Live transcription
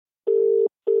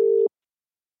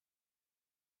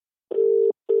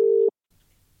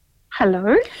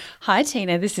Hello, Hi,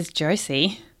 Tina. This is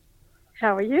Josie.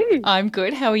 how are you? I'm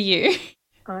good. How are you?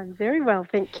 I'm very well,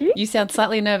 thank you. You sound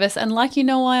slightly nervous and like you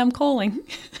know why I'm calling.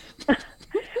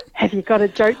 Have you got a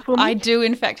joke for I me? do,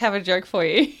 in fact, have a joke for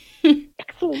you.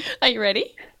 Excellent. Are you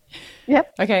ready?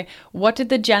 Yep, Okay. What did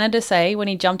the janitor say when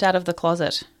he jumped out of the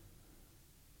closet?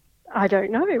 I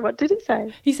don't know. What did he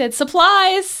say? He said,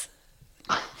 supplies!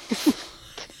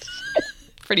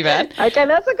 Pretty bad. Okay,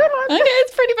 that's a good Okay, one.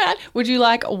 it's pretty bad. Would you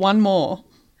like one more?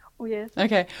 Oh, yes.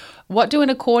 Okay. What do an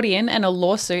accordion and a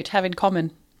lawsuit have in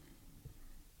common?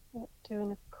 What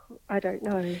doing I don't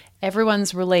know.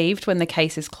 Everyone's relieved when the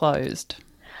case is closed.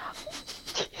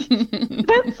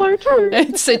 That's so true.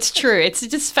 It's true. It's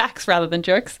just facts rather than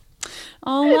jokes.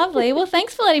 Oh, lovely. Well,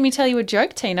 thanks for letting me tell you a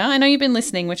joke, Tina. I know you've been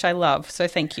listening, which I love, so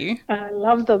thank you. I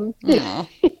love them. Aw,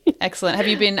 excellent. Have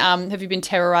you been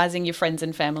terrorizing your friends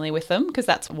and family with them? Because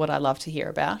that's what I love to hear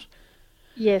about.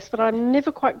 Yes, but I'm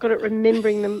never quite good at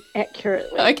remembering them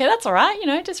accurately. Okay, that's all right.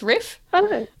 Just riff. I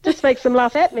don't know. Just makes them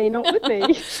laugh at me, not with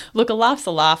me. Look, a laugh's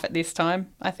a laugh at this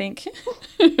time, I think.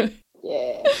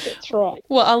 Yeah, that's right.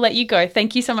 Well, I'll let you go.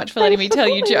 Thank you so much for letting me Thanks for tell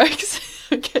you calling. jokes.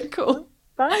 Okay, cool.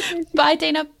 Bye, Josie. Bye,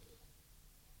 Tina.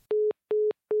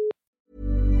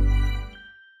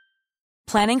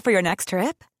 Planning for your next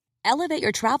trip? Elevate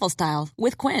your travel style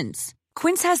with Quince.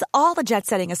 Quince has all the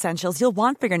jet-setting essentials you'll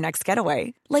want for your next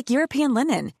getaway, like European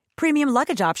linen, premium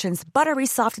luggage options, buttery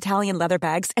soft Italian leather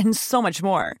bags, and so much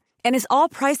more. And is all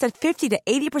priced at 50 to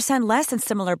 80% less than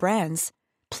similar brands.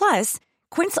 Plus,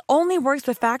 Quince only works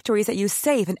with factories that use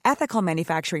safe and ethical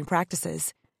manufacturing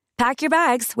practices. Pack your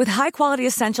bags with high-quality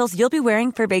essentials you'll be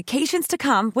wearing for vacations to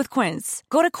come with Quince.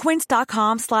 Go to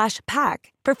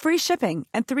quince.com/pack for free shipping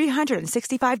and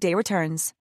 365-day returns.